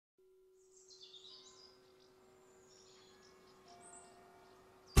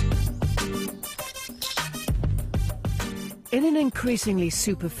In an increasingly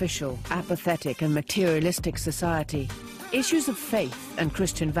superficial, apathetic and materialistic society, issues of faith and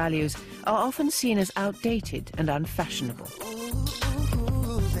Christian values are often seen as outdated and unfashionable.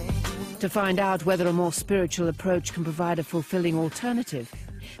 To find out whether a more spiritual approach can provide a fulfilling alternative,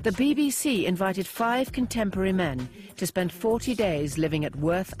 the BBC invited 5 contemporary men to spend 40 days living at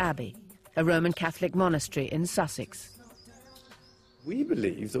Worth Abbey, a Roman Catholic monastery in Sussex. We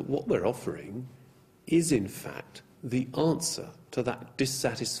believe that what we're offering is, in fact, the answer to that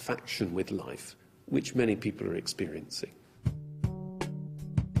dissatisfaction with life which many people are experiencing.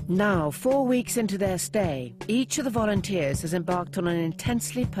 Now, 4 weeks into their stay, each of the volunteers has embarked on an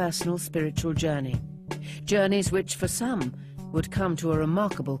intensely personal spiritual journey. Journeys which, for some, would come to a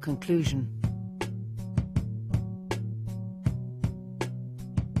remarkable conclusion.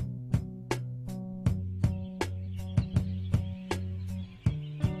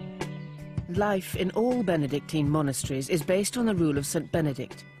 Life in all Benedictine monasteries is based on the rule of St.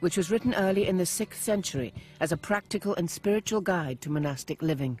 Benedict, which was written early in the 6th century as a practical and spiritual guide to monastic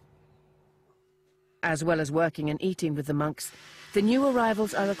living. As well as working and eating with the monks, the new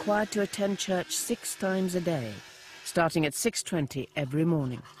arrivals are required to attend church 6 times a day, starting at 6:20 every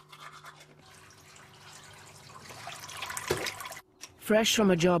morning. Fresh from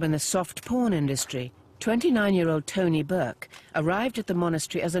a job in the soft porn industry, 29-year-old Tony Burke arrived at the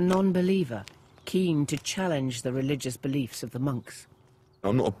monastery as a non-believer, keen to challenge the religious beliefs of the monks.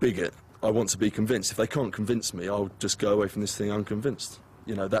 I'm not a bigot. I want to be convinced. If they can't convince me, I'll just go away from this thing unconvinced.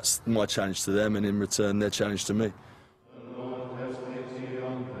 You know, that's my challenge to them, and in return, their challenge to me.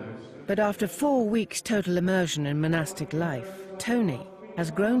 But after 4 weeks' total immersion in monastic life, Tony has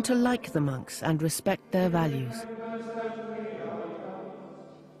grown to like the monks and respect their values.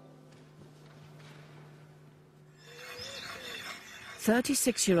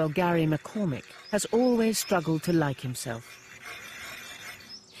 "36-year-old Gary McCormick has always struggled to like himself.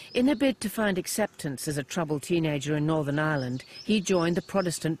 In a bid to find acceptance as a troubled teenager in Northern Ireland, he joined the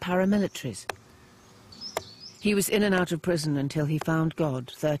Protestant paramilitaries. He was in and out of prison until he found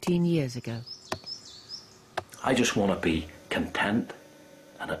God 13 years ago. I just want to be content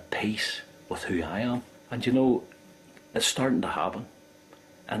and at peace with who I am. And you know, it's starting to happen.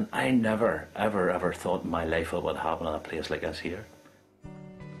 And I never, ever thought in my life it would happen in a place like this here.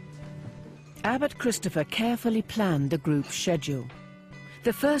 Abbot Christopher carefully planned the group's schedule.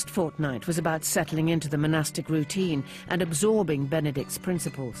 The first fortnight was about settling into the monastic routine and absorbing Benedict's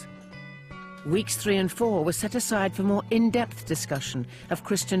principles. Weeks 3 and 4 were set aside for more in-depth discussion of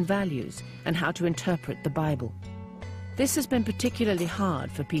Christian values and how to interpret the Bible. This has been particularly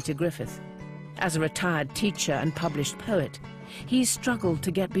hard for Peter Griffith. As a retired teacher and published poet, he's struggled to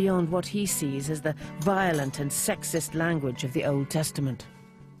get beyond what he sees as the violent and sexist language of the Old Testament.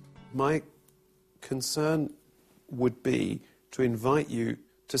 My concern would be to invite you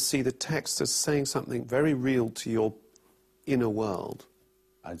to see the text as saying something very real to your inner world.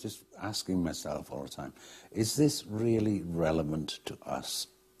 I'm just asking myself all the time, is this really relevant to us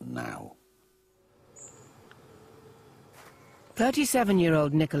now?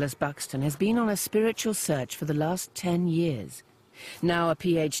 37-year-old Nicholas Buxton has been on a spiritual search for the last 10 years. Now a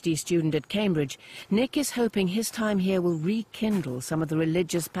PhD student at Cambridge, Nick is hoping his time here will rekindle some of the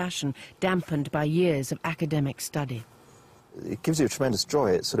religious passion dampened by years of academic study. It gives you a tremendous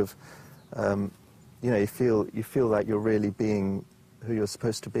joy. It's sort of, you know, you feel like you're really being who you're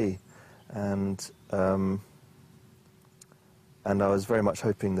supposed to be, and I was very much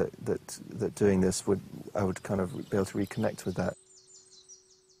hoping that doing this I would kind of be able to reconnect with that.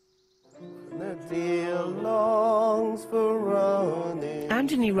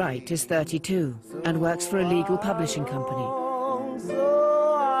 Anthony Wright is 32 and works for a legal publishing company.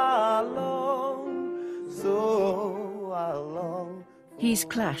 He's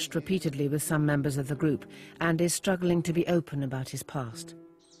clashed repeatedly with some members of the group and is struggling to be open about his past.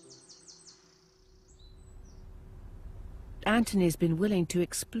 Anthony's been willing to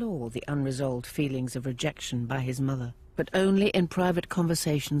explore the unresolved feelings of rejection by his mother, but only in private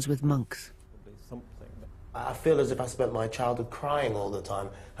conversations with monks. I feel as if I spent my childhood crying all the time.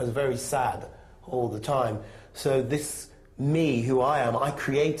 I was very sad all the time. So this me, who I am, I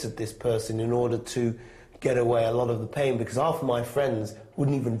created this person in order to get away a lot of the pain, because half of my friends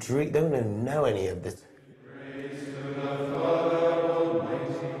wouldn't even dream, they wouldn't even know any of this. Praise to the Father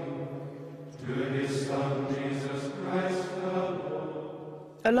Almighty, to His Son Jesus Christ the Lord.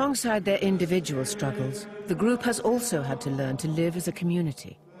 Alongside their individual struggles, the group has also had to learn to live as a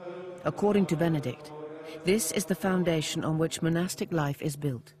community. According to Benedict, this is the foundation on which monastic life is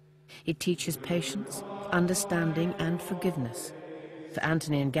built. It teaches patience, understanding and forgiveness. For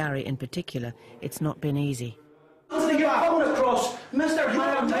Anthony and Gary in particular, it's not been easy. Take Mister, you're coming across. Mister, No,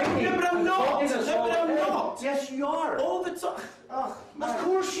 but I'm not. No, but I'm not. Yes, you are. All the time. Oh, Of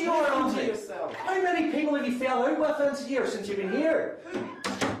course you are, listen to Auntie. yourself. How many people have you fell out with this year since you've been here?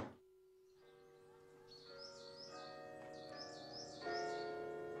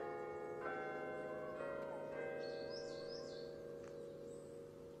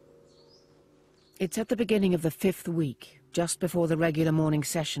 It's at the beginning of the 5th week, just before the regular morning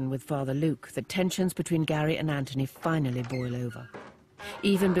session with Father Luke, that tensions between Gary and Anthony finally boil over.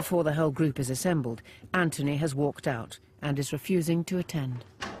 Even before the whole group is assembled, Anthony has walked out and is refusing to attend.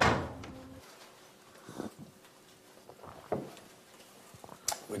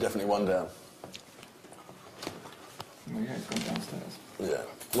 We're definitely one down. Well, yeah, he's gone downstairs. Yeah.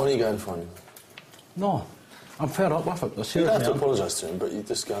 Why don't you go and find him? No, I'm fed up with it. You don't have Seriously, to apologise to him, but you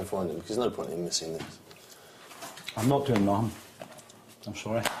just go and find him, because there's no point in missing this. I'm not doing nothing. I'm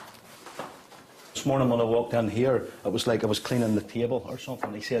sorry. This morning when I walked in here, it was like I was cleaning the table or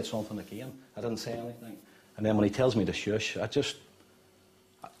something. He said something again. I didn't say anything. And then when he tells me to shush,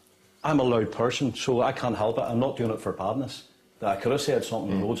 I'm a loud person, so I can't help it. I'm not doing it for badness. I could have said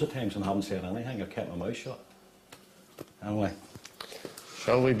something loads of times and haven't said anything. I've kept my mouth shut. Anyway.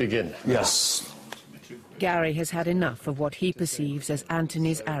 Shall we begin? Yes. Gary has had enough of what he perceives as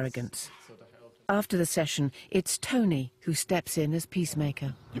Anthony's arrogance. After the session, it's Tony who steps in as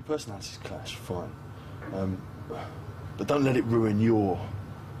peacemaker. Your personalities clash, fine. But don't let it ruin your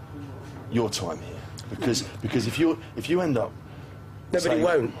time here. Because if you end up No, but it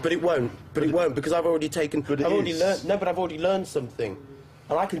won't. But it won't. But it won't, because I've already taken... But it I've already is. learned... No, but I've already learned something.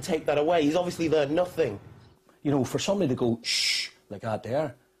 And I can take that away. He's obviously learned nothing. You know, for somebody to go, shh, like that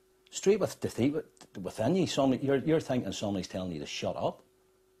there, straight with defeat within you, you're thinking somebody's telling you to shut up.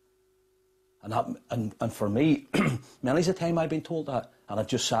 And for me, many's the time I've been told that, and I've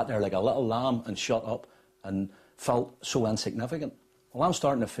just sat there like a little lamb and shut up and felt so insignificant. Well, I'm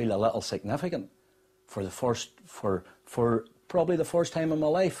starting to feel a little significant for probably the first time in my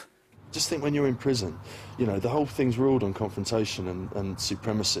life. Just think when you're in prison, you know, the whole thing's ruled on confrontation and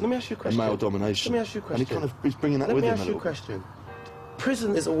supremacy. Let me ask you a question. And male domination. Let me ask you a question. And he kind of is bringing that with him a little. Let me ask you a question.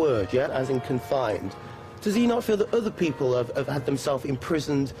 Prison is a word, yeah, as in confined. Does he not feel that other people have had themselves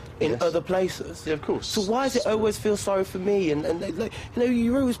imprisoned in other places? Yeah, of course. So why does it always feel sorry for me? And like, you know,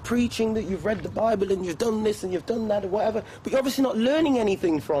 you're always preaching that you've read the Bible and you've done this and you've done that or whatever, but you're obviously not learning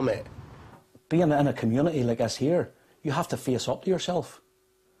anything from it. Being in a community like us here, you have to face up to yourself.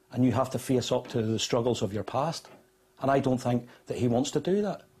 And you have to face up to the struggles of your past. And I don't think that he wants to do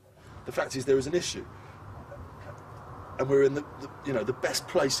that. The fact is there is an issue. And we're in the best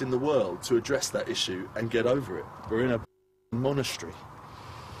place in the world to address that issue and get over it. We're in a monastery,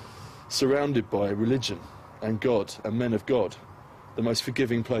 surrounded by religion and God and men of God, the most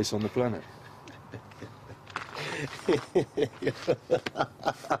forgiving place on the planet.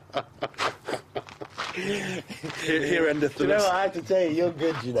 Here endeth the You know rest. what, I have to tell you, you're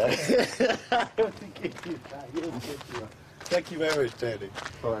good, you know. I have to give you that, you're good, you know. Thank you very much, Tony.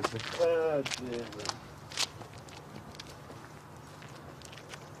 All right, Oh, dear, man.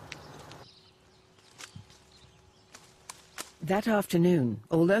 That afternoon,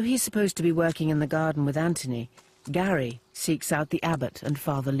 although he's supposed to be working in the garden with Anthony, Gary seeks out the abbot and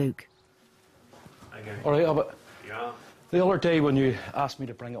Father Luke. All right, Abbot. Yeah. The other day when you asked me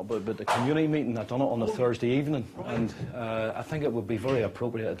to bring up about the community meeting, I'd done it on a Thursday evening, and I think it would be very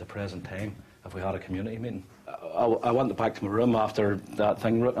appropriate at the present time if we had a community meeting. I went back to my room after that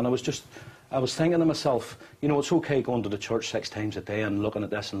thing, and I was thinking to myself, you know, it's okay going to the church 6 times a day and looking at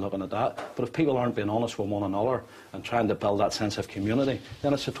this and looking at that, but if people aren't being honest with one another and trying to build that sense of community,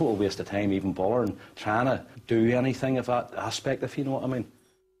 then it's a total waste of time even bothering trying to do anything of that aspect, if you know what I mean.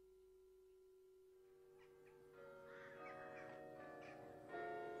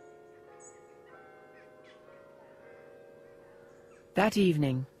 That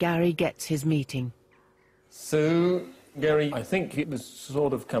evening, Gary gets his meeting. So, Gary, I think it was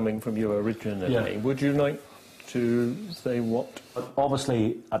sort of coming from you originally. Yeah. Would you like to say what? But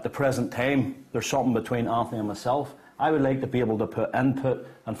obviously, at the present time, there's something between Anthony and myself. I would like to be able to put input,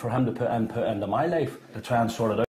 and for him to put input into my life to try and sort it out.